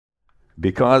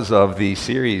Because of the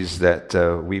series that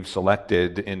we've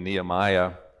selected in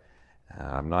Nehemiah,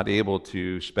 I'm not able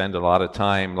to spend a lot of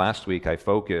time. Last week I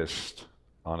focused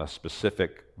on a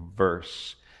specific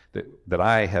verse that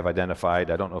I have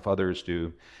identified, I don't know if others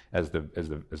do, as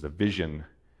the vision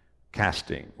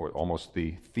casting, or almost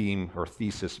the theme or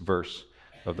thesis verse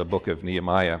of the book of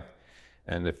Nehemiah.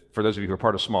 And for those of you who are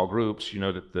part of small groups, you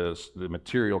know that the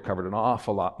material covered an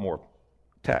awful lot more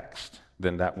text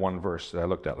than that one verse that I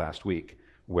looked at last week,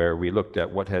 where we looked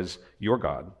at what has your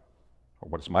God, or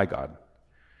what is my God,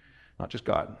 not just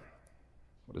God,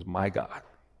 what is my God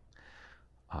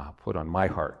put on my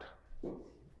heart,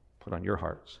 put on your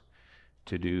hearts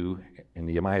to do, in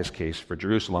Nehemiah's case, for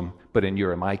Jerusalem, but in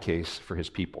your and my case, for his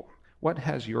people. What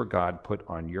has your God put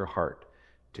on your heart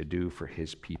to do for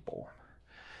his people?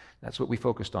 That's what we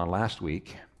focused on last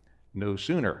week. No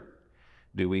sooner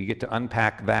do we get to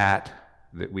unpack that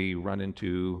we run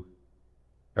into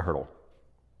a hurdle.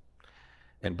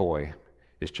 And boy,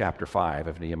 is chapter 5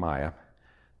 of Nehemiah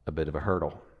a bit of a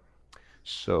hurdle.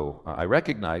 So I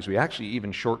recognize we actually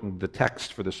even shortened the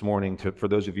text for this morning. For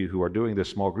those of you who are doing this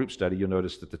small group study, you'll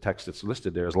notice that the text that's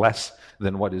listed there is less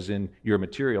than what is in your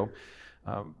material.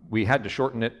 We had to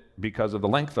shorten it because of the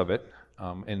length of it,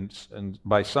 and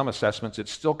by some assessments,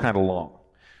 it's still kind of long.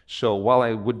 So while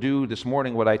I would do this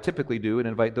morning what I typically do and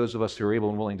invite those of us who are able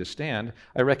and willing to stand,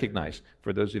 I recognize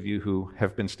for those of you who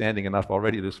have been standing enough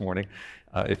already this morning,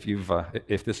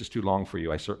 if this is too long for you,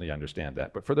 I certainly understand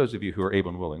that. But for those of you who are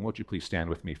able and willing, won't you please stand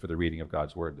with me for the reading of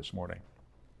God's Word this morning?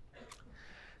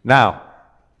 Now,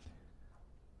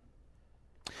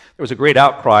 there was a great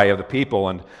outcry of the people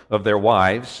and of their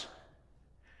wives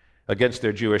against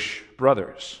their Jewish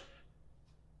brothers.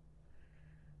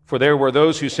 For there were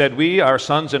those who said, "We, our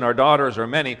sons and our daughters are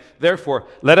many. Therefore,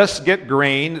 let us get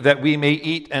grain that we may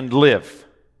eat and live."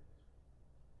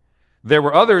 There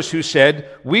were others who said,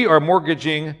 "We are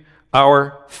mortgaging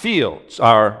our fields,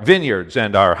 our vineyards,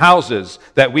 and our houses,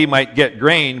 that we might get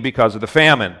grain because of the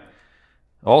famine."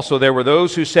 Also, there were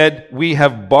those who said, "We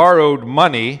have borrowed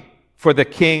money for the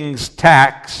king's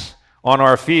tax on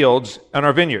our fields and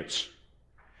our vineyards.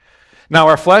 Now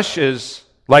our flesh is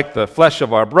like the flesh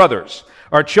of our brothers,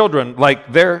 our children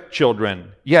like their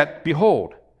children. Yet,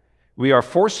 behold, we are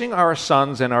forcing our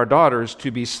sons and our daughters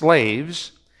to be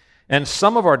slaves, and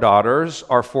some of our daughters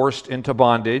are forced into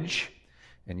bondage."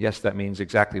 And yes, that means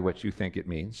exactly what you think it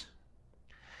means.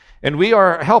 "And we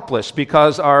are helpless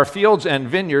because our fields and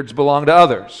vineyards belong to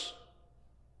others."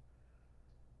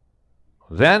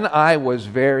 Then I was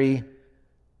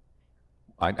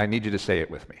I need you to say it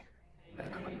with me.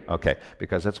 Okay,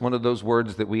 because that's one of those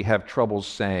words that we have trouble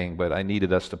saying, but I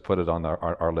needed us to put it on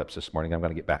our lips this morning. I'm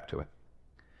going to get back to it.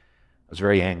 I was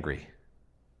very angry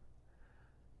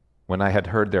when I had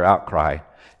heard their outcry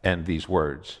and these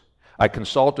words. I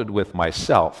consulted with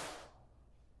myself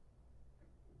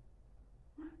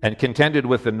and contended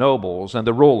with the nobles and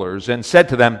the rulers and said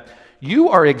to them, "You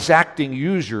are exacting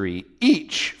usury,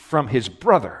 each from his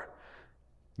brother."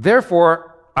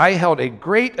 Therefore, I held a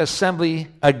great assembly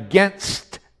against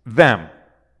them.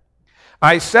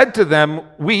 I said to them,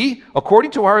 "We, according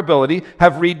to our ability,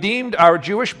 have redeemed our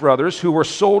Jewish brothers who were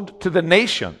sold to the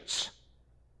nations.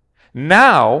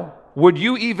 Now, would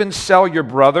you even sell your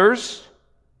brothers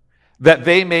that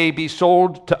they may be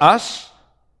sold to us?"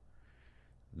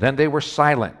 Then they were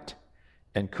silent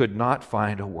and could not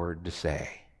find a word to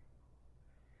say.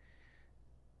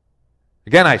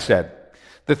 Again I said,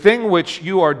 "The thing which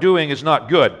you are doing is not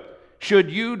good.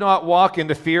 Should you not walk in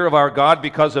the fear of our God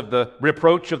because of the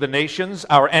reproach of the nations,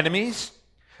 our enemies?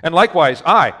 And likewise,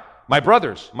 I, my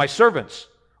brothers, my servants,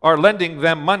 are lending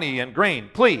them money and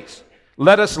grain. Please,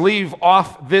 let us leave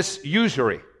off this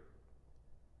usury.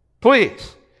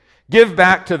 Please, give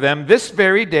back to them this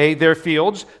very day their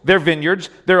fields, their vineyards,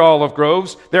 their olive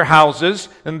groves, their houses,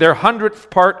 and their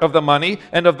 100th part of the money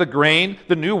and of the grain,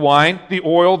 the new wine, the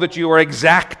oil that you are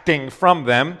exacting from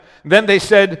them." Then they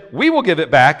said, "We will give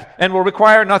it back and will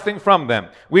require nothing from them.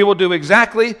 We will do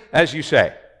exactly as you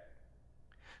say."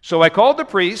 So I called the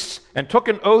priests and took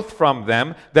an oath from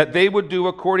them that they would do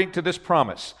according to this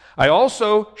promise. I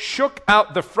also shook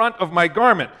out the front of my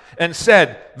garment and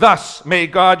said, "Thus may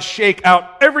God shake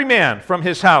out every man from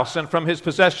his house and from his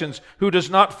possessions who does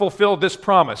not fulfill this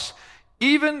promise.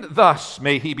 Even thus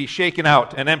may he be shaken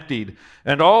out and emptied."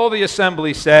 And all the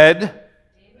assembly said,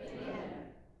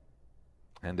 "Amen."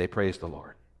 And they praised the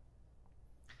Lord.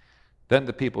 Then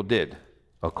the people did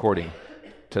according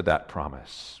to that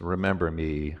promise. Remember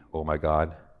me, O my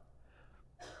God,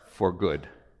 for good,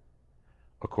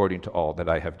 according to all that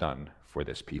I have done for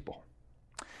this people.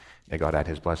 May God add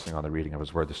his blessing on the reading of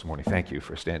his word this morning. Thank you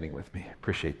for standing with me.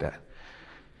 Appreciate that.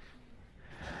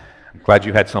 I'm glad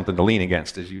you had something to lean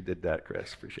against as you did that,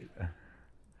 Chris. Appreciate that.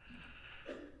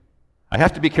 I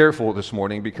have to be careful this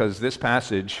morning because this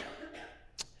passage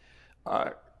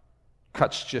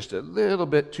cuts just a little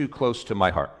bit too close to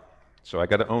my heart. So I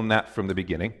got to own that from the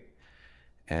beginning.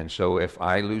 And so if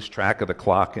I lose track of the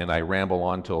clock and I ramble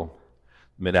on till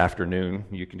mid-afternoon,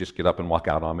 you can just get up and walk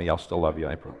out on me. I'll still love you,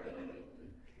 I promise.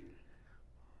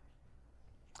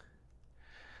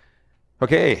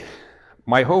 Okay,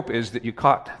 my hope is that you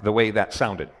caught the way that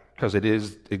sounded, because it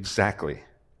is exactly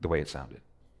the way it sounded.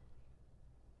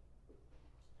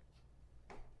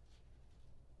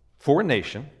 Foreign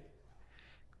nation.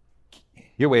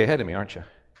 You're way ahead of me, aren't you?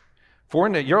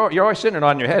 You're always sitting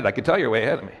on your head. I can tell you're way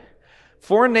ahead of me.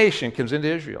 Foreign nation comes into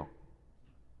Israel,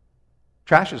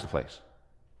 trashes the place,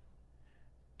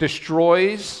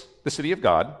 destroys the city of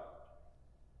God,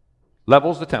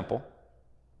 levels the temple,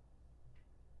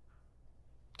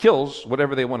 kills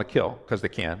whatever they want to kill, because they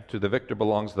can. To the victor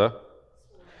belongs the...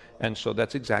 And so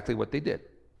that's exactly what they did.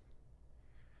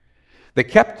 They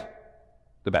kept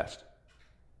the best,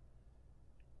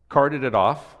 carted it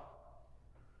off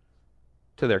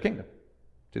to their kingdom,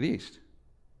 to the east.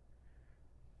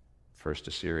 First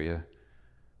Assyria,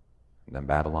 and then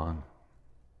Babylon.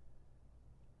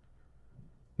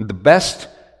 The best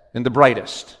and the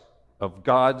brightest of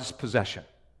God's possession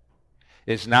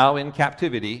is now in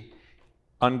captivity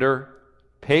under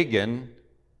pagan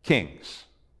kings.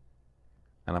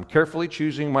 And I'm carefully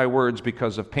choosing my words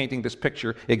because of painting this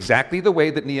picture exactly the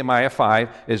way that Nehemiah 5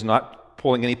 is not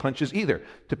pulling any punches either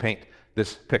to paint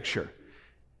this picture.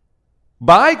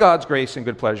 By God's grace and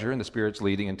good pleasure and the Spirit's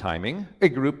leading and timing, a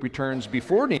group returns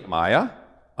before Nehemiah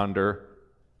under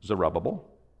Zerubbabel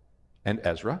and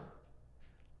Ezra.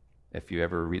 If you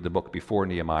ever read the book before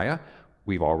Nehemiah,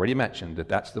 we've already mentioned that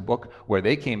that's the book where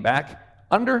they came back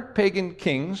under pagan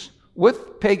kings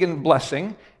with pagan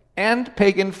blessing and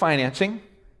pagan financing,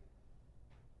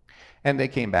 and they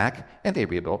came back and they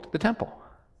rebuilt the temple.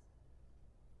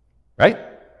 Right?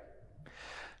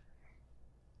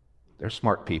 They're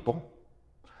smart people.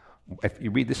 If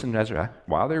you read this in Ezra,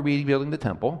 while they're rebuilding the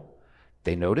temple,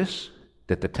 they notice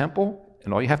that the temple,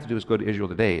 and all you have to do is go to Israel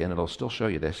today, and it'll still show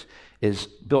you this, is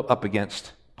built up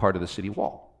against part of the city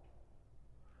wall.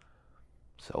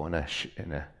 So in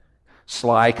a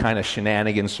sly kind of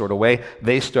shenanigans sort of way,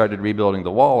 they started rebuilding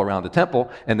the wall around the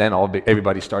temple, and then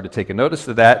everybody started taking notice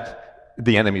of that,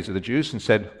 the enemies of the Jews, and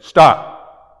said,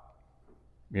 "Stop!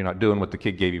 You're not doing what the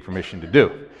kid gave you permission to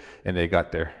do." And they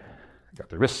got their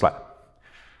wrist slapped.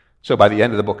 So by the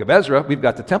end of the book of Ezra, we've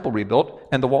got the temple rebuilt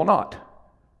and the wall not.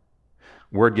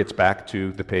 Word gets back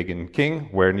to the pagan king,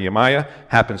 where Nehemiah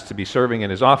happens to be serving in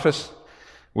his office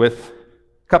with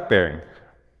cupbearing.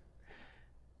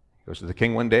 Goes to the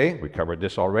king one day. We covered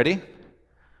this already.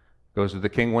 Goes to the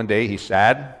king one day. He's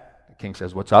sad. The king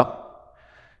says, "What's up?"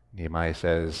 Nehemiah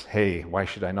says, "Hey, why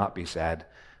should I not be sad?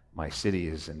 My city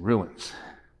is in ruins."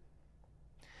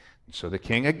 And so the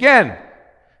king again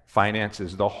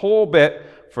finances the whole bit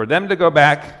for them to go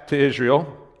back to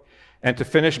Israel and to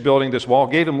finish building this wall.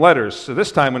 Gave him letters. So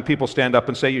this time when people stand up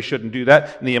and say you shouldn't do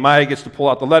that, Nehemiah gets to pull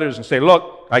out the letters and say,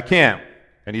 "Look, I can."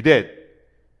 And he did.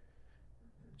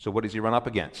 So what does he run up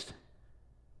against?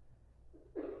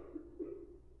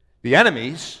 The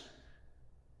enemies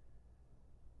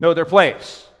know their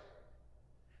place.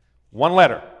 One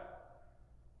letter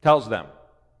tells them,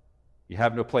 "You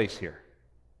have no place here."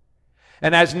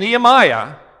 And as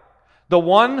Nehemiah, the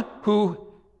one who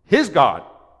his God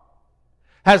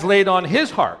has laid on his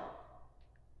heart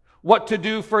what to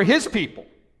do for his people,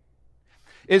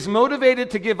 is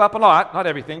motivated to give up a lot, not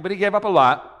everything, but he gave up a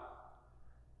lot,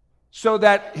 so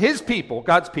that his people,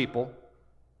 God's people,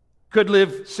 could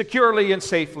live securely and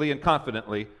safely and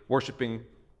confidently worshiping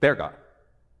their God.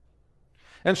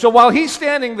 And so while he's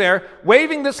standing there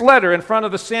waving this letter in front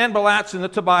of the Sanballats and the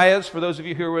Tobiahs, for those of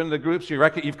you who are in the groups,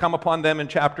 you've come upon them in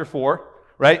chapter 4,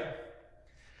 right?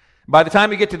 By the time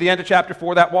we get to the end of chapter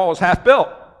 4, that wall is half built.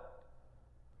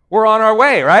 We're on our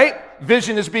way, right?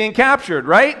 Vision is being captured,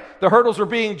 right? The hurdles are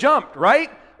being jumped, right?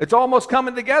 It's almost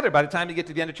coming together. By the time you get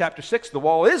to the end of chapter 6, the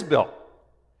wall is built.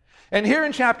 And here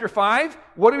in chapter 5,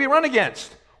 what do we run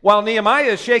against? While Nehemiah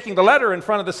is shaking the letter in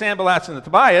front of the Sanballats and the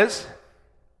Tobiahs,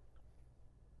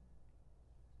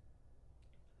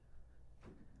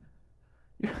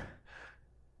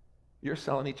 you're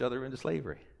selling each other into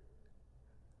slavery.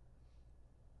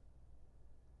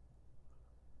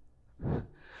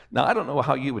 Now, I don't know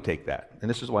how you would take that, and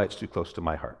this is why it's too close to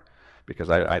my heart, because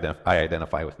I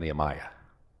identify with Nehemiah.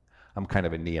 I'm kind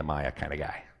of a Nehemiah kind of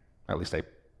guy. At least I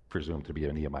presume to be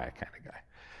a Nehemiah kind of guy.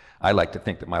 I like to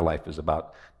think that my life is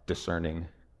about discerning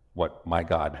what my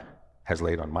God has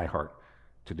laid on my heart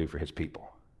to do for his people.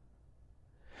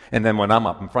 And then when I'm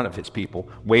up in front of his people,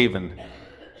 waving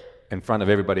in front of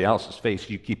everybody else's face,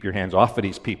 you keep your hands off of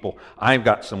these people. I've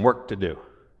got some work to do.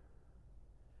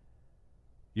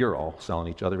 You're all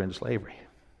selling each other into slavery.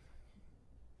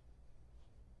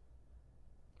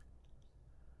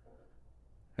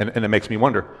 And it makes me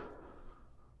wonder,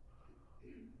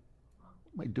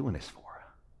 what am I doing this for?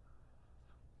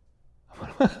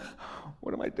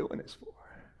 What am I doing this for?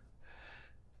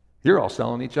 You're all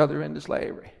selling each other into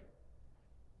slavery.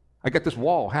 I got this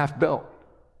wall half built.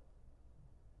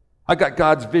 I got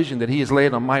God's vision that he has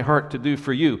laid on my heart to do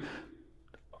for you.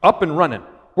 Up and running.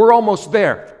 We're almost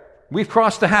there. We've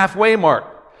crossed the halfway mark.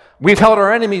 We've held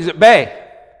our enemies at bay.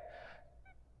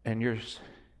 And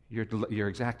you're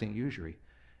exacting usury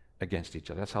against each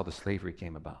other. That's how the slavery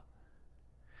came about.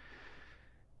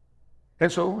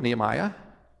 And so Nehemiah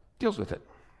deals with it.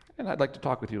 And I'd like to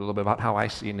talk with you a little bit about how I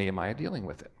see Nehemiah dealing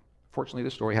with it. Fortunately,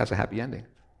 the story has a happy ending.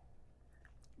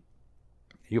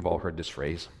 You've all heard this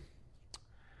phrase.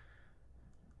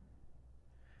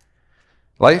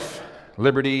 Life,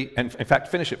 liberty, and in fact,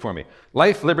 finish it for me.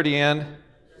 Life, liberty, and...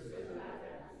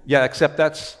 Yeah, except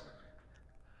that's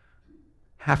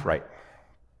half right.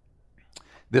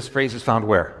 This phrase is found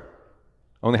where?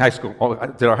 Only high school. Oh,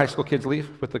 did our high school kids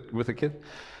leave with the kid?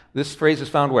 This phrase is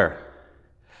found where?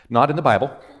 Not in the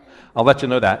Bible. I'll let you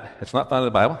know that. It's not found in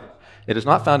the Bible. It is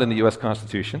not found in the U.S.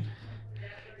 Constitution.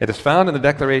 It is found in the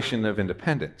Declaration of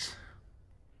Independence.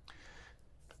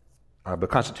 The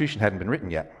Constitution hadn't been written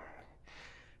yet.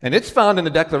 And it's found in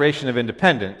the Declaration of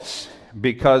Independence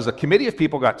because a committee of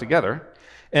people got together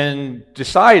and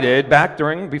decided,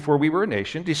 before we were a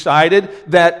nation, decided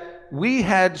that we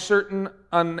had certain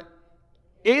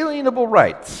unalienable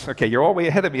rights. Okay, you're all way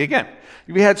ahead of me again.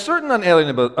 We had certain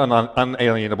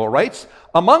unalienable rights,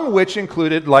 among which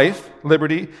included life,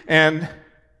 liberty, and...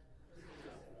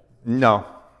 No.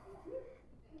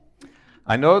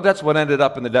 I know that's what ended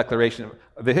up in the Declaration.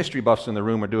 The history buffs in the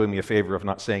room are doing me a favor of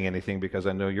not saying anything because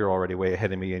I know you're already way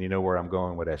ahead of me and you know where I'm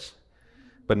going with this.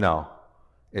 But no,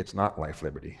 it's not life,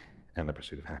 liberty, and the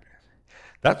pursuit of happiness.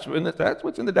 That's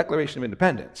what's in the Declaration of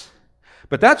Independence.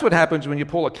 But that's what happens when you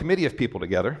pull a committee of people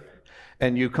together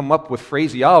and you come up with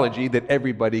phraseology that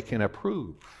everybody can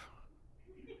approve.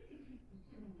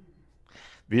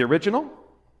 The original?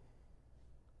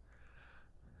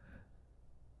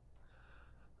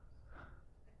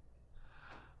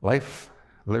 Life,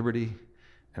 liberty,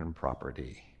 and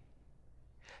property.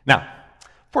 Now,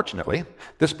 fortunately,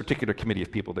 this particular committee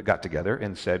of people that got together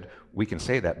and said, we can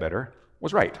say that better,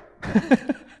 was right.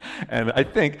 And I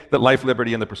think that life,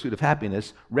 liberty, and the pursuit of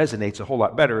happiness resonates a whole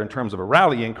lot better in terms of a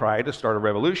rallying cry to start a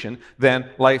revolution than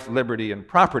life, liberty, and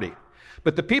property.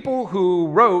 But the people who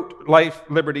wrote life,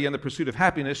 liberty, and the pursuit of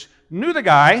happiness knew the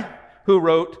guy who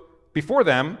wrote before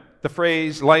them the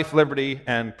phrase life, liberty,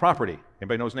 and property.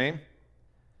 Anybody know his name?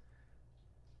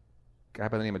 Guy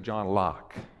by the name of John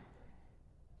Locke.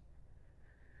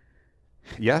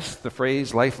 Yes, the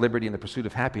phrase life, liberty, and the pursuit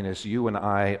of happiness you and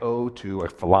I owe to a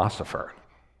philosopher.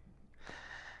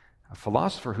 A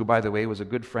philosopher who, by the way, was a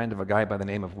good friend of a guy by the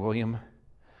name of William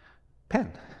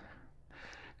Penn.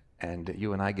 And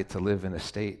you and I get to live in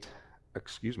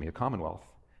a commonwealth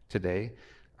today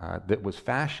that was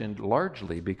fashioned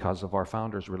largely because of our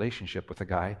founder's relationship with a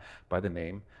guy by the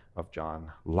name of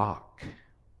John Locke,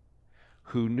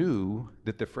 who knew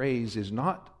that the phrase is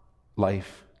not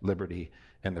life, liberty,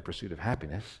 and the pursuit of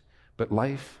happiness, but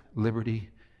life, liberty,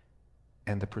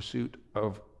 and the pursuit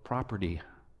of property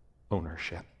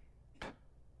ownership.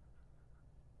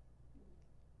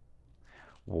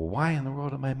 Well, why in the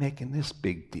world am I making this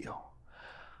big deal?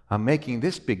 I'm making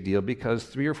this big deal because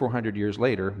 300 or 400 years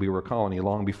later, we were a colony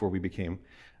long before we became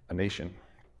a nation.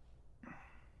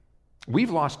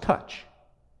 We've lost touch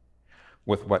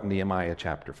with what Nehemiah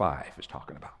chapter 5 is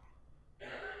talking about.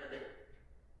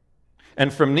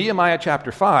 And from Nehemiah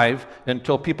chapter 5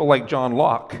 until people like John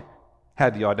Locke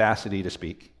had the audacity to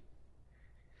speak,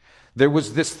 there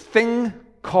was this thing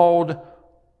called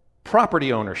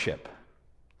property ownership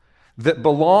that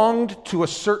belonged to a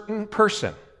certain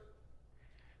person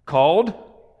called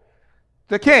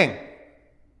the king.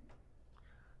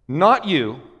 Not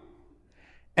you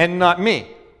and not me.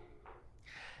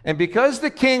 And because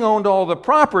the king owned all the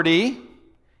property,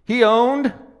 he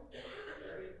owned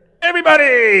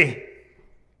everybody.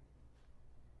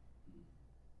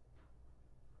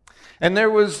 And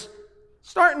there was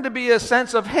starting to be a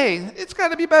sense of, hey, it's got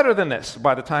to be better than this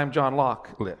by the time John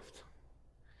Locke lived.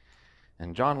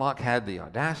 And John Locke had the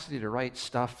audacity to write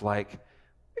stuff like,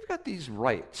 We've got these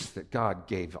rights that God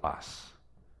gave us.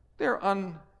 They're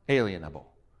unalienable.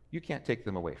 You can't take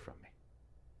them away from me.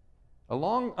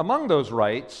 Among those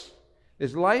rights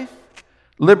is life,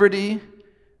 liberty,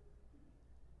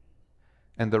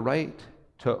 and the right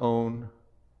to own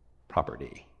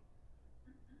property.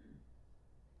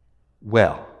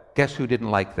 Well, guess who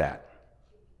didn't like that?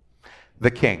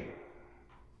 The king.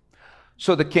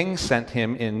 So the king sent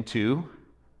him into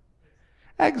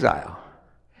exile.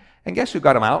 And guess who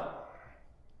got him out?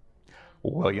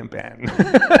 William Penn.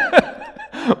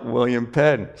 William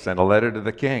Penn sent a letter to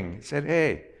the king. He said,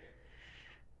 hey,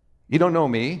 you don't know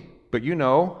me, but you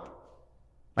know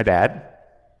my dad.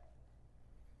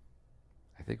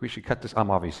 I think we should cut this. I'm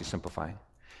obviously simplifying.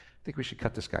 I think we should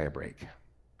cut this guy a break.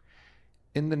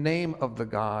 In the name of the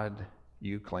God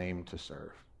you claim to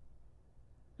serve,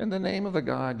 in the name of the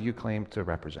God you claim to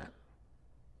represent,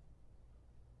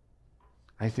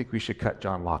 I think we should cut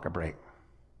John Locke a break.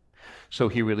 So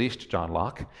he released John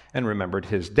Locke and remembered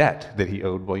his debt that he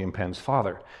owed William Penn's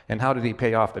father. And how did he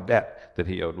pay off the debt that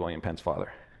he owed William Penn's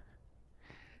father?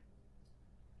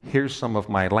 Here's some of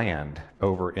my land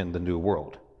over in the New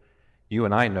World. You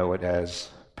and I know it as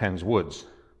Penn's Woods,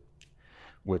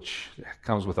 which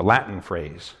comes with a Latin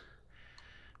phrase,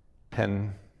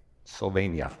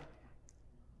 Pennsylvania.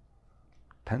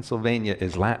 Pennsylvania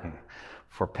is Latin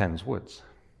for Penn's Woods.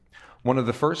 One of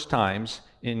the first times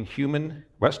in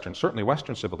certainly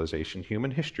Western civilization,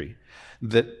 human history,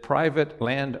 that private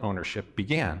land ownership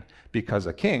began because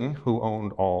a king who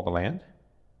owned all the land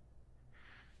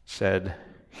said,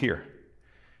 here,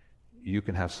 you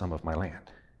can have some of my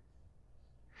land.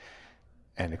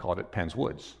 And they called it Penn's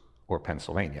Woods, or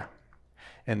Pennsylvania.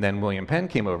 And then William Penn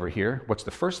came over here. What's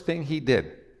the first thing he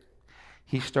did?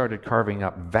 He started carving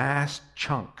up vast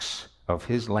chunks of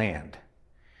his land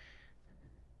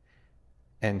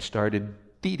and started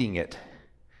deeding it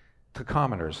to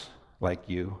commoners like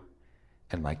you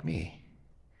and like me.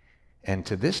 And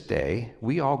to this day,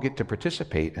 we all get to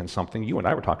participate in something. You and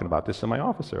I were talking about this in my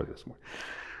office earlier this morning.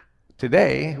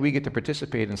 Today, we get to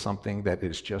participate in something that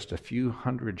is just a few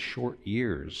hundred short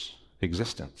years'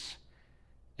 existence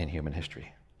in human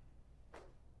history.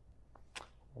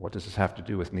 What does this have to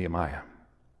do with Nehemiah?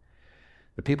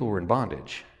 The people were in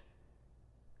bondage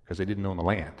because they didn't own the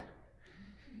land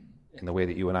in the way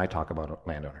that you and I talk about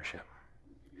land ownership.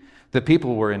 The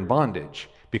people were in bondage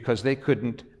because they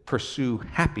couldn't pursue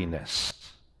happiness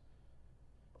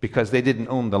because they didn't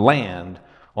own the land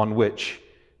on which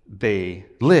they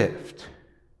lived.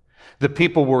 The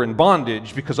people were in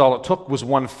bondage because all it took was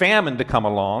one famine to come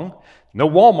along, no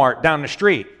Walmart down the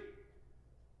street.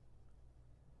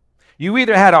 You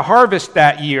either had a harvest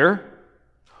that year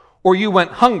or you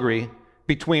went hungry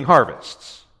between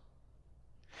harvests.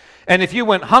 And if you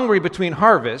went hungry between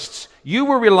harvests, you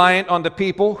were reliant on the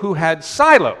people who had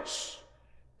silos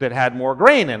that had more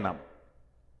grain in them.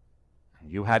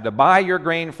 You had to buy your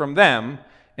grain from them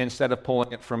instead of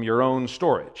pulling it from your own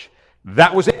storage.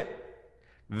 That was it.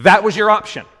 That was your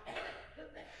option.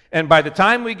 And by the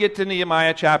time we get to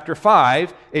Nehemiah chapter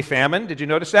 5, a famine, did you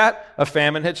notice that? A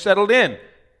famine had settled in.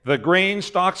 The grain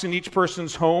stocks in each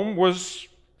person's home was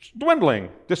dwindling,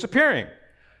 disappearing.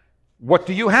 What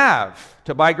do you have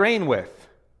to buy grain with?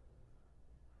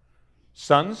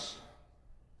 Sons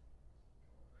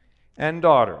and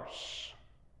daughters.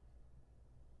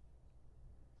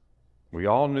 We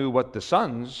all knew what the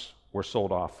sons were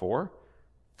sold off for,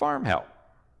 farm help.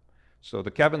 So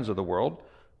the Kevins of the world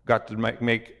got to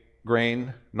make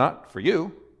grain not for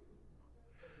you,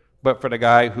 but for the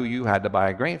guy who you had to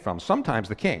buy grain from, sometimes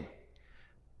the king.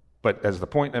 But as the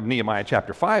point of Nehemiah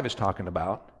chapter 5 is talking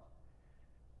about,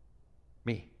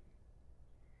 me,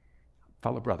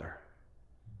 fellow brother.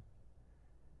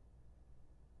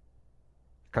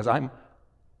 Because I'm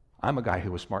a guy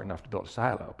who was smart enough to build a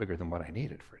silo bigger than what I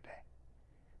needed for a day.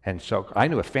 And so I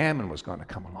knew a famine was going to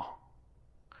come along.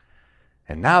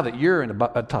 And now that you're in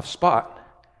a tough spot,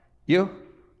 you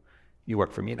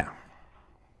work for me now.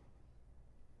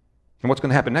 And what's going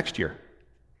to happen next year?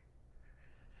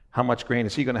 How much grain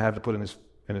is he going to have to put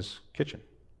in his kitchen?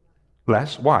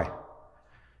 Less. Why?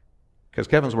 Because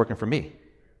Kevin's working for me.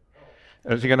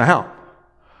 Is he going to help?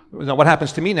 Now, what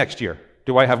happens to me next year?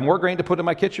 Do I have more grain to put in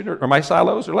my kitchen or my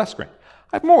silos or less grain?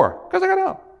 I have more because I got to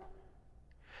help.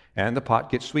 And the pot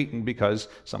gets sweetened because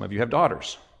some of you have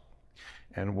daughters.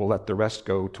 And we'll let the rest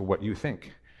go to what you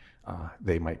think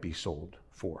they might be sold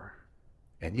for.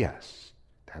 And yes,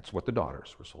 that's what the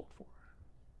daughters were sold for.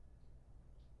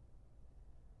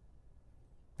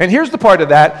 And here's the part of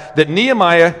that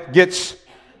Nehemiah gets,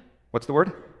 what's the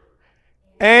word?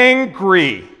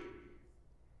 Angry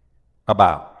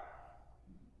about.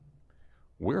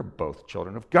 we're both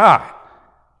children of God.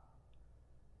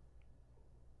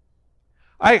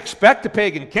 I expect a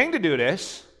pagan king to do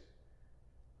this.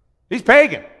 He's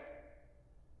pagan.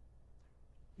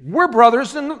 We're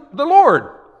brothers in the Lord.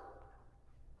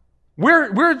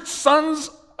 We're sons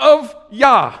of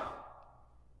Yah.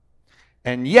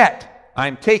 And yet,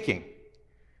 I'm taking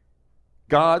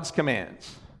God's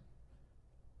commands,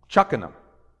 chucking them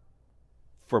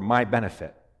for my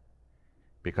benefit,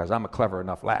 because I'm a clever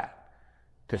enough lad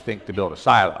to think to build a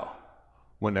silo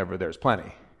whenever there's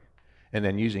plenty, and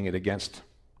then using it against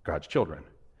God's children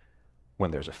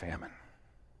when there's a famine.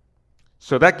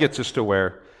 So that gets us to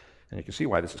where, and you can see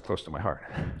why this is close to my heart.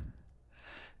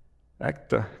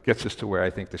 That gets us to where I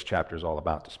think this chapter is all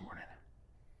about this morning.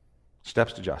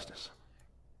 Steps to justice.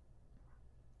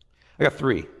 I got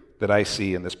 3 that I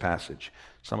see in this passage.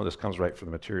 Some of this comes right from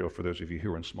the material for those of you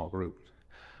who are in small groups.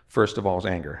 First of all is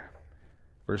anger.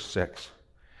 Verse 6.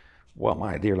 Well,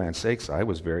 my dear land sakes, I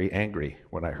was very angry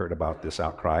when I heard about this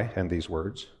outcry and these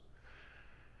words.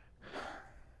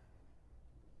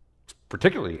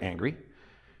 Particularly angry,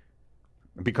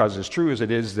 because as true as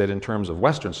it is that in terms of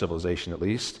Western civilization at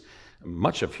least,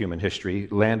 much of human history,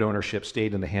 land ownership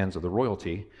stayed in the hands of the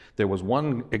royalty. There was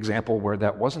one example where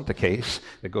that wasn't the case.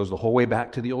 It goes the whole way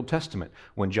back to the Old Testament.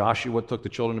 When Joshua took the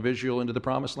children of Israel into the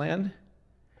Promised Land,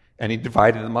 and he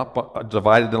divided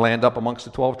the land up amongst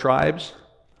the 12 tribes,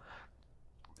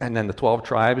 and then the 12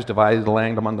 tribes divided the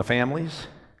land among the families.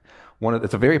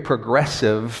 It's a very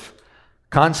progressive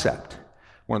concept.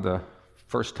 One of the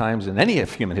first times in any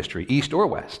of human history, East or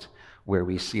West, where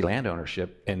we see land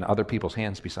ownership in other people's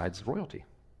hands besides royalty.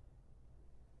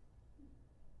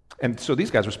 And so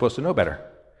these guys were supposed to know better.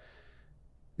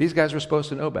 These guys were supposed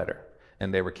to know better.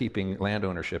 And they were keeping land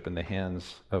ownership in the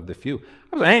hands of the few.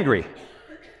 I was angry.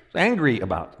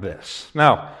 About this.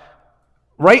 Now,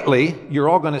 rightly, you're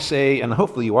all going to say, and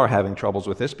hopefully you are having troubles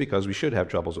with this, because we should have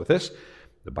troubles with this,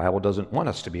 the Bible doesn't want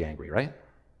us to be angry, right?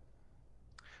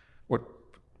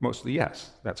 Mostly,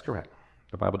 yes, that's correct.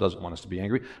 The Bible doesn't want us to be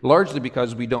angry, largely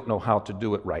because we don't know how to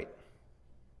do it right.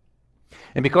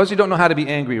 And because we don't know how to be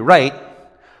angry right,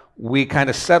 we kind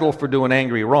of settle for doing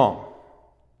angry wrong.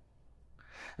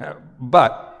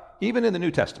 But even in the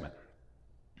New Testament,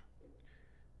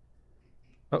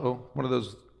 one of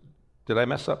those, did I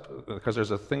mess up? Because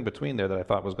there's a thing between there that I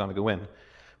thought was going to go in.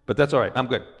 But that's all right, I'm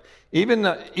good. Even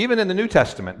in the New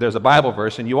Testament, there's a Bible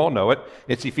verse, and you all know it.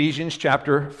 It's Ephesians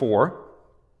chapter 4.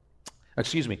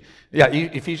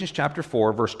 Ephesians chapter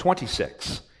 4, verse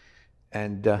 26.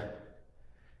 And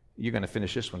you're going to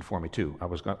finish this one for me, too.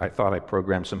 I thought I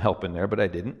programmed some help in there, but I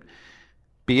didn't.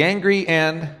 Be angry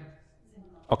and...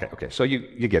 Okay, so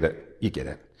you get it. You get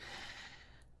it.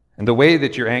 And the way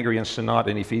that you're angry and sin not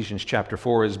in Ephesians chapter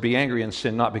 4 is be angry and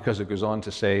sin not, because it goes on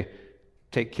to say,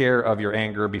 take care of your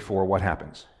anger before what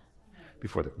happens?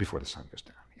 Before the sun goes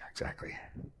down. Yeah, exactly.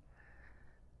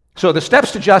 So the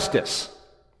steps to justice.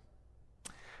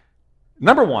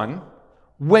 Number 1,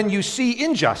 when you see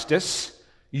injustice,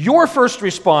 your first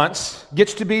response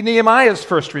gets to be Nehemiah's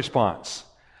first response.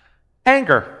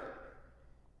 Anger.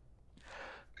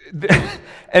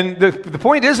 And the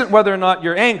point isn't whether or not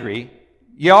you're angry.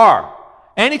 You are.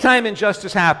 Anytime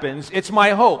injustice happens, it's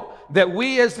my hope that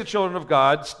we as the children of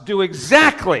God do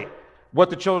exactly what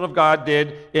the children of God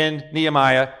did in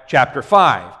Nehemiah chapter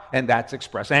 5, and that's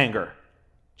express anger.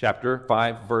 Chapter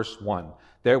 5, verse 1.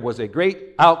 There was a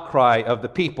great outcry of the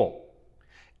people.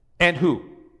 And who?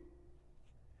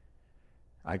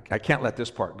 I can't let this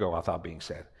part go without being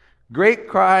said. Great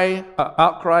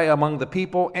outcry among the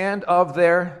people and of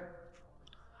their...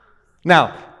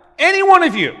 Now, any one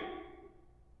of you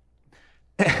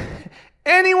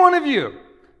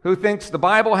who thinks the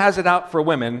Bible has it out for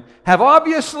women have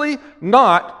obviously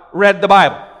not read the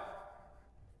Bible.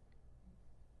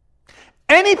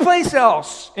 Any place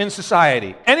else in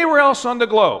society, anywhere else on the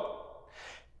globe,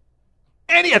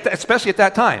 especially at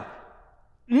that time,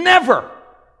 never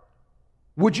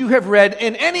would you have read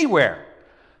in anywhere,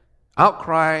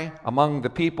 outcry among the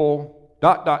people, ...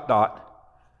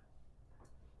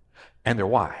 and their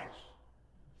wives.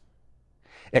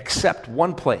 Except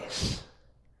one place,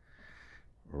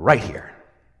 right here.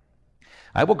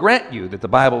 I will grant you that the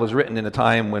Bible was written in a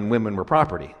time when women were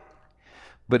property.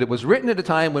 But it was written at a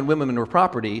time when women were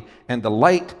property, and the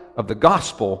light of the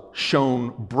gospel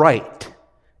shone bright,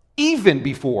 even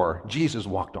before Jesus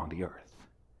walked on the earth.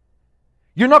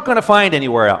 You're not going to find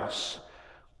anywhere else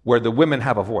where the women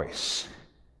have a voice.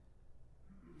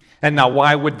 And now,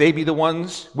 why would they be the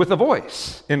ones with a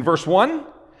voice? In verse 1,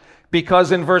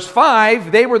 because in verse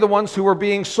 5, they were the ones who were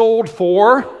being sold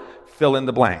for fill in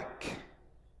the blank.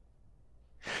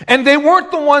 And they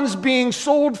weren't the ones being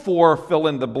sold for fill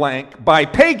in the blank by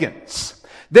pagans.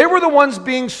 They were the ones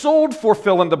being sold for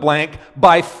fill in the blank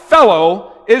by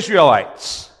fellow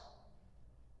Israelites.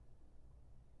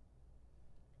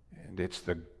 And it's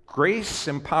the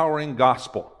grace-empowering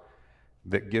gospel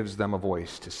that gives them a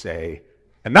voice to say,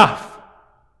 enough!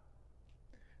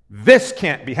 This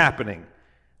can't be happening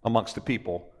amongst the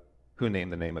people who name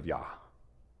the name of Yah.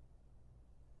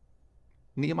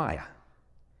 Nehemiah,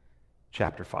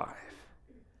 chapter 5.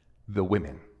 The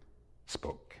women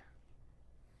spoke.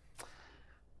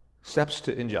 Steps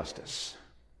to injustice.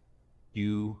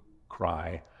 You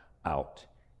cry out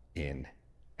in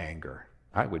anger.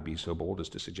 I would be so bold as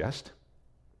to suggest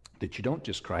that you don't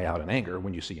just cry out in anger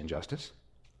when you see injustice,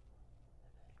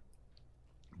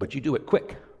 but you do it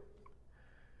quick,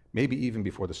 maybe even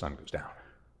before the sun goes down.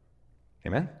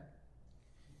 Amen?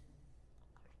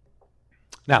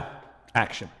 Now,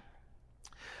 action.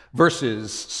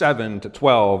 Verses 7 to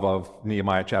 12 of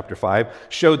Nehemiah chapter 5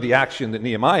 showed the action that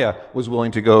Nehemiah was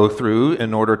willing to go through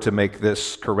in order to make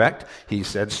this correct. He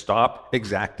said, stop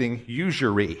exacting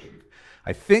usury.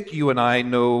 I think you and I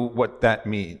know what that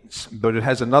means, but it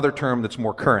has another term that's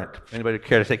more current. Anybody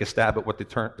care to take a stab at what the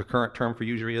current term for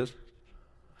usury is?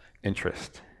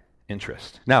 Interest.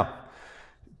 Now,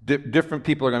 different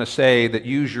people are going to say that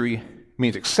usury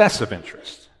means excessive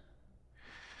interest,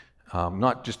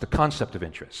 not just the concept of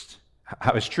interest.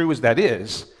 How as true as that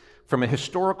is, from a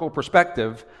historical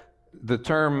perspective, the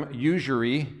term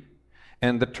usury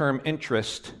and the term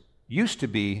interest used to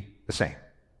be the same.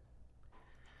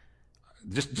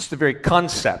 Just the very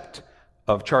concept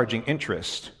of charging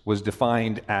interest was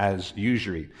defined as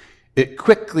usury. It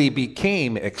quickly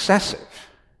became excessive.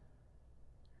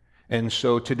 And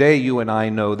so today you and I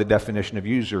know the definition of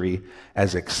usury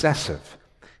as excessive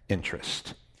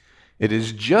interest. It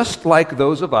is just like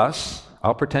those of us,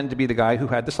 I'll pretend to be the guy who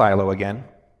had the silo again.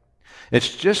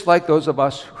 It's just like those of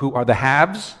us who are the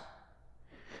haves,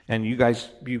 and you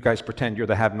guys pretend you're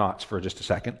the have-nots for just a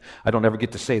second. I don't ever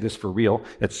get to say this for real.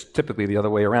 It's typically the other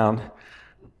way around.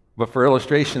 But for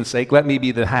illustration's sake, let me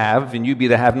be the have and you be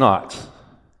the have-nots.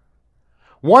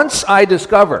 Once I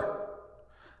discover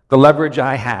the leverage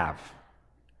I have,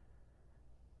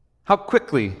 how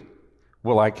quickly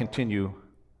will I continue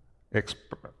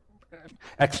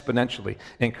exponentially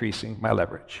increasing my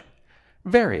leverage?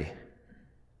 Very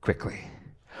quickly.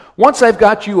 Once I've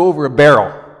got you over a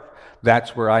barrel,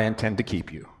 that's where I intend to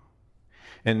keep you.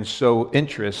 And so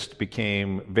interest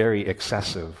became very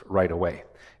excessive right away.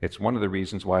 It's one of the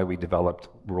reasons why we developed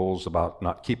rules about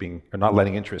not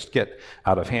letting interest get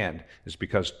out of hand, is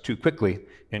because too quickly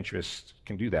interest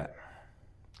can do that.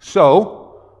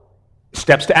 So,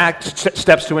 steps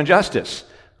to injustice.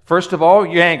 First of all,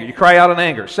 you cry out in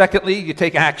anger. Secondly, you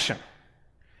take action.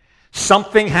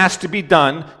 Something has to be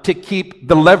done to keep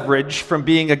the leverage from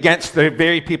being against the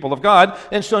very people of God.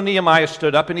 And so Nehemiah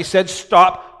stood up and he said,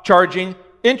 stop charging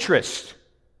interest.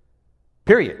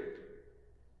 Period.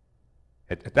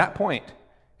 At that point,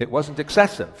 it wasn't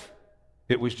excessive.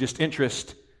 It was just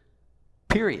interest,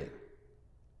 period.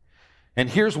 And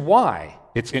here's why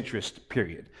it's interest,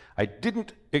 period. I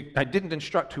didn't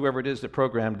instruct whoever it is that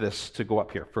programmed this to go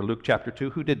up here for Luke chapter 2.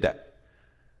 Who did that?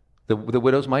 The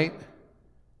widow's mite?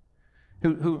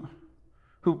 Who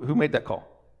made that call?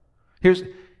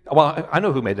 I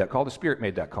know who made that call. The Spirit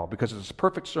made that call because it's a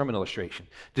perfect sermon illustration.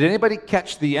 Did anybody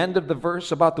catch the end of the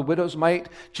verse about the widow's mite?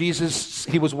 Jesus,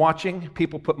 he was watching.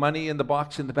 People put money in the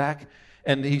box in the back,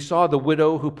 and he saw the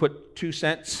widow who put 2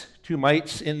 cents, 2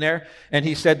 mites in there, and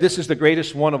he said, this is the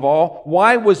greatest one of all.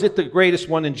 Why was it the greatest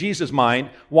one in Jesus' mind?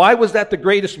 Why was that the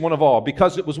greatest one of all?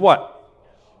 Because it was what?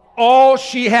 All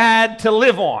she had to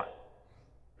live on.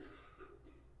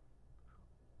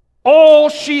 All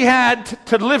she had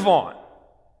to live on.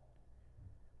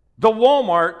 The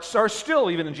Walmarts are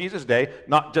still, even in Jesus' day,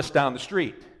 not just down the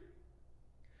street.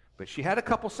 But she had a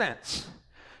couple cents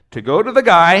to go to the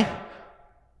guy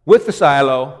with the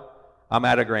silo, I'm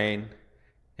out of grain,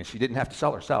 and she didn't have to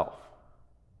sell herself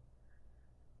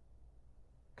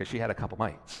because she had a couple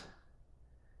mites.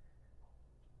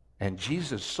 And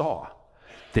Jesus saw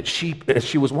that as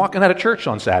she was walking out of church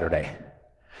on Saturday,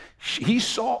 he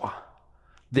saw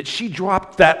that she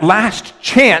dropped that last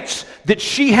chance that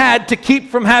she had to keep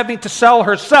from having to sell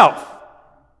herself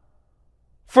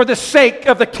for the sake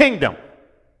of the kingdom.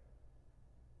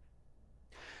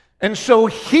 And so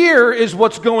here is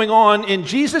what's going on in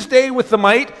Jesus' day with the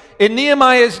mite, in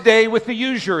Nehemiah's day with the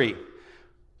usury.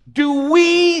 Do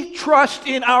we trust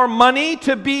in our money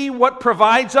to be what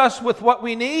provides us with what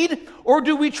we need, or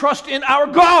do we trust in our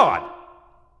God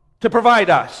to provide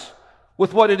us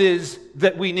with what it is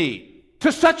that we need?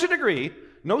 To such a degree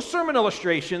No sermon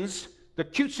illustrations. The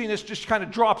cutesiness just kind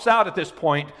of drops out at this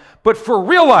point. But for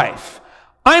real life,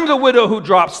 I'm the widow who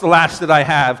drops the last that I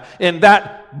have in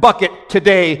that bucket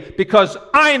today because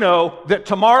I know that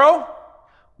tomorrow,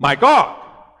 my God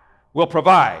will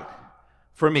provide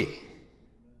for me.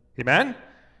 Amen?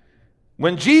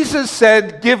 When Jesus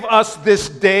said, give us this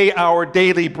day our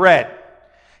daily bread,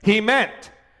 he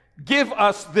meant, give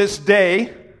us this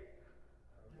day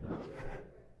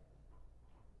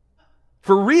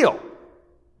for real.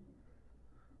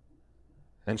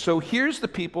 And so here's the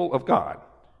people of God,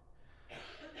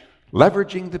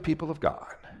 leveraging the people of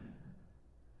God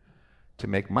to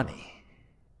make money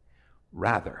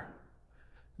rather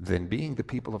than being the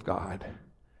people of God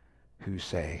who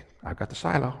say, I've got the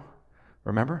silo.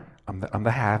 Remember, I'm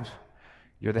the haves,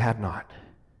 you're the have-not.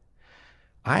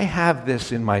 I have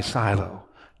this in my silo,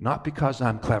 not because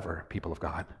I'm clever, people of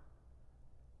God.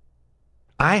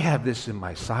 I have this in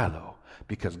my silo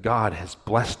because God has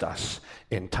blessed us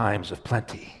in times of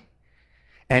plenty.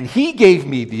 And he gave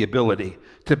me the ability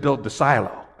to build the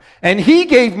silo. And he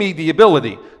gave me the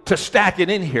ability to stack it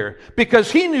in here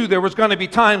because he knew there was going to be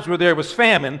times where there was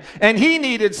famine, and he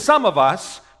needed some of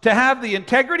us to have the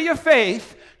integrity of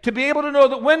faith to be able to know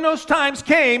that when those times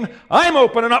came, I'm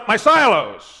opening up my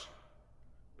silos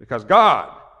because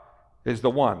God is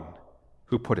the one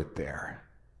who put it there.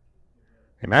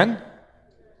 Amen?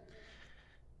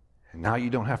 And now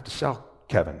you don't have to sell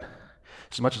Kevin,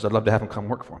 as much as I'd love to have him come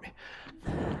work for me.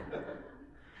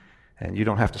 And you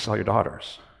don't have to sell your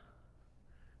daughters.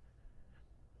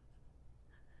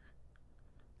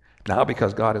 Now,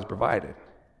 because God has provided,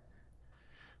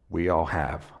 we all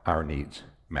have our needs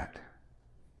met.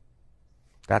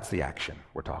 That's the action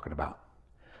we're talking about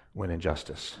when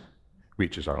injustice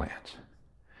reaches our lands.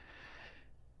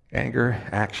 Anger,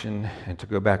 action, and to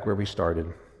go back where we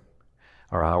started,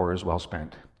 our hour is well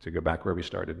spent. To go back where we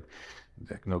started,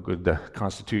 no good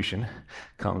Constitution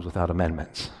comes without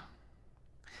amendments.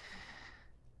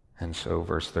 And so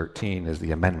verse 13 is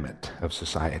the amendment of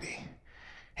society.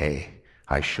 Hey,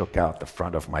 I shook out the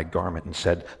front of my garment and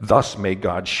said, thus may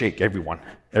God shake everyone,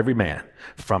 every man,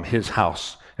 from his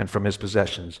house and from his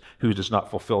possessions who does not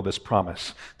fulfill this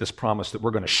promise that we're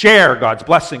going to share God's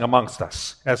blessing amongst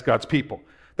us as God's people.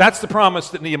 That's the promise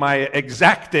that Nehemiah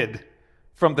exacted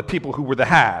from the people who were the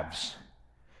haves.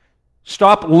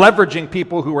 Stop leveraging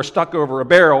people who are stuck over a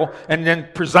barrel and then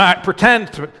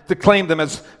pretend to claim them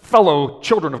as fellow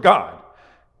children of God.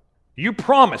 You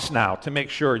promise now to make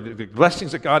sure that the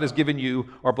blessings that God has given you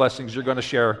are blessings you're going to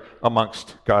share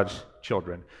amongst God's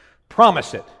children.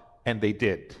 Promise it. And they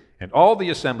did. And all the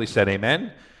assembly said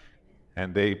amen.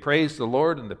 And they praised the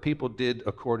Lord, and the people did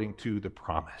according to the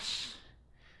promise.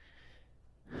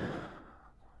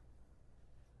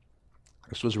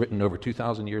 This was written over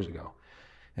 2,000 years ago.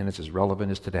 And it's as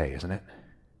relevant as today, isn't it?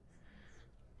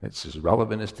 It's as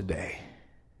relevant as today.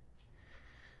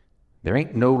 There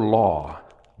ain't no law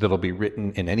that'll be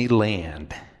written in any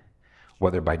land,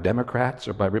 whether by Democrats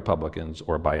or by Republicans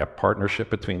or by a partnership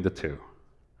between the two.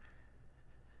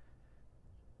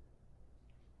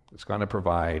 It's going to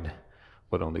provide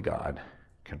what only God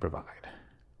can provide.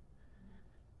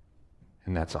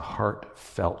 And that's a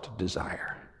heartfelt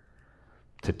desire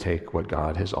to take what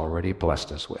God has already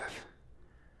blessed us with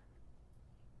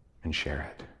and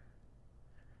share it.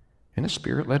 In a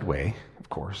spirit-led way, of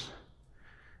course,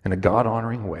 in a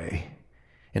God-honoring way,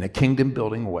 in a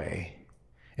kingdom-building way,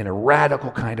 in a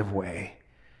radical kind of way,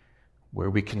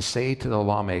 where we can say to the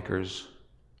lawmakers,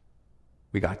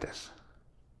 we got this.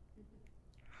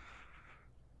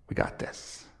 We got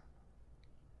this.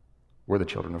 We're the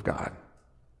children of God,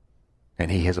 and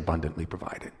he has abundantly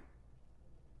provided.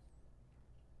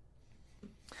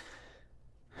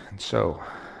 And so,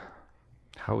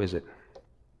 how is it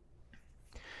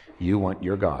you want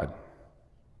your God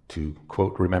to,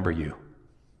 quote, remember you?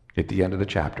 At the end of the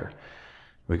chapter,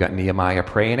 we got Nehemiah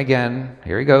praying again.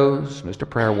 Here he goes, Mr.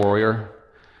 Prayer Warrior.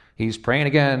 He's praying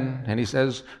again, and he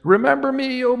says, remember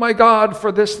me, oh my God,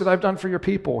 for this that I've done for your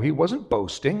people. He wasn't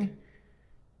boasting.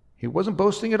 He wasn't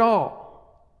boasting at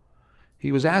all.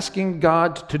 He was asking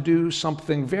God to do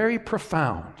something very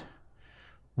profound.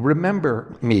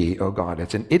 Remember me, oh God.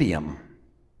 It's an idiom.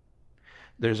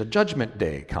 There's a judgment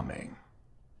day coming.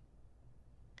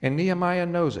 And Nehemiah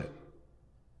knows it.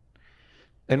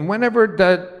 And whenever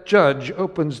that judge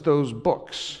opens those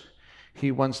books,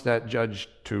 he wants that judge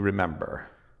to remember.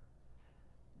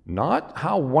 Not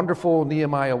how wonderful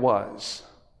Nehemiah was,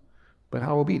 but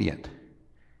how obedient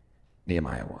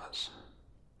Nehemiah was.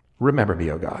 Remember me,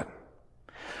 O God.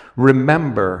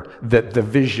 Remember that the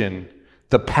vision,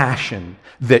 the passion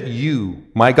that you,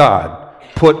 my God,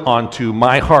 put onto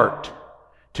my heart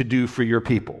to do for your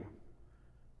people,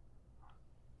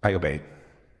 I obeyed.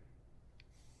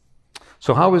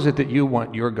 So how is it that you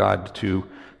want your God to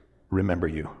remember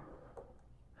you?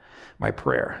 My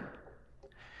prayer,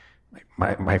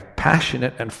 my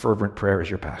passionate and fervent prayer as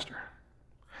your pastor,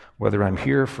 whether I'm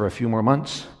here for a few more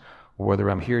months or whether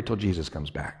I'm here till Jesus comes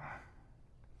back.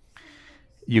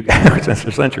 You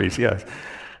for centuries, yes.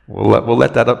 We'll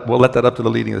let that up. We'll let that up to the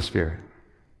leading of the Spirit.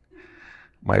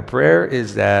 My prayer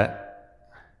is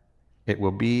that it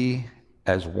will be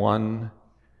as one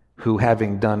who,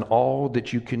 having done all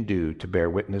that you can do to bear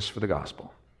witness for the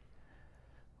gospel,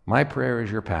 my prayer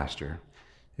as your pastor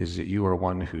is that you are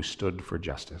one who stood for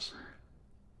justice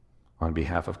on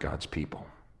behalf of God's people.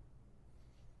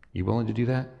 You willing to do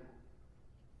that?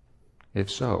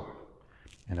 If so,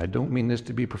 and I don't mean this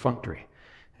to be perfunctory.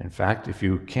 In fact, if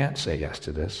you can't say yes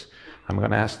to this, I'm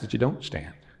going to ask that you don't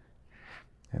stand.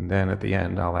 And then at the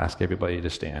end, I'll ask everybody to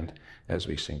stand as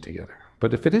we sing together.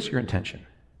 But if it is your intention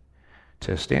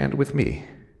to stand with me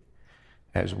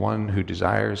as one who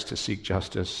desires to seek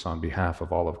justice on behalf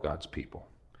of all of God's people,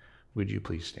 would you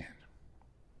please stand?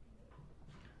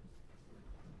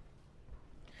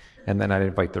 And then I'd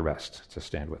invite the rest to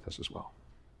stand with us as well.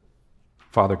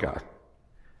 Father God,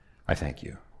 I thank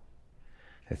you.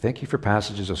 I thank you for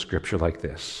passages of Scripture like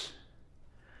this.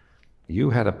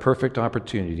 You had a perfect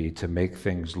opportunity to make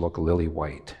things look lily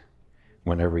white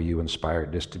whenever you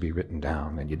inspired this to be written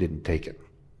down, and you didn't take it.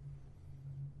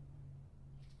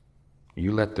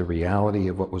 You let the reality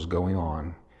of what was going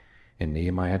on in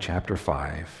Nehemiah chapter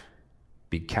 5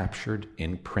 be captured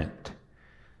in print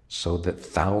so that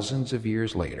thousands of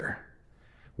years later,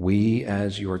 we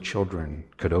as your children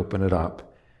could open it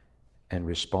up and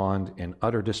respond in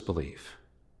utter disbelief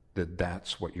that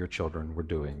that's what your children were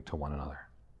doing to one another.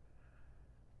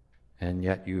 And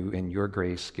yet you, in your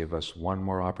grace, give us one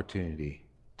more opportunity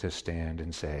to stand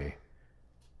and say,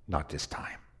 not this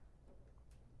time.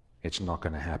 It's not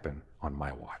going to happen on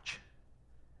my watch.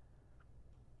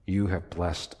 You have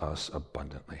blessed us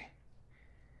abundantly,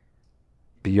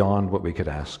 beyond what we could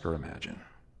ask or imagine.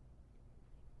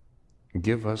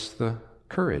 Give us the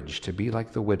courage to be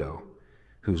like the widow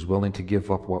who's willing to give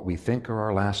up what we think are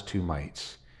our last two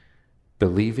mites,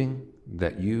 believing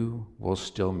that you will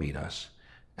still meet us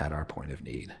at our point of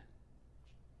need.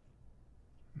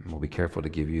 And we'll be careful to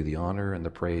give you the honor and the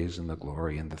praise and the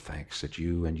glory and the thanks that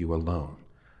you and you alone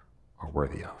are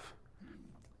worthy of.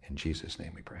 In Jesus'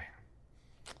 name we pray.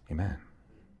 Amen.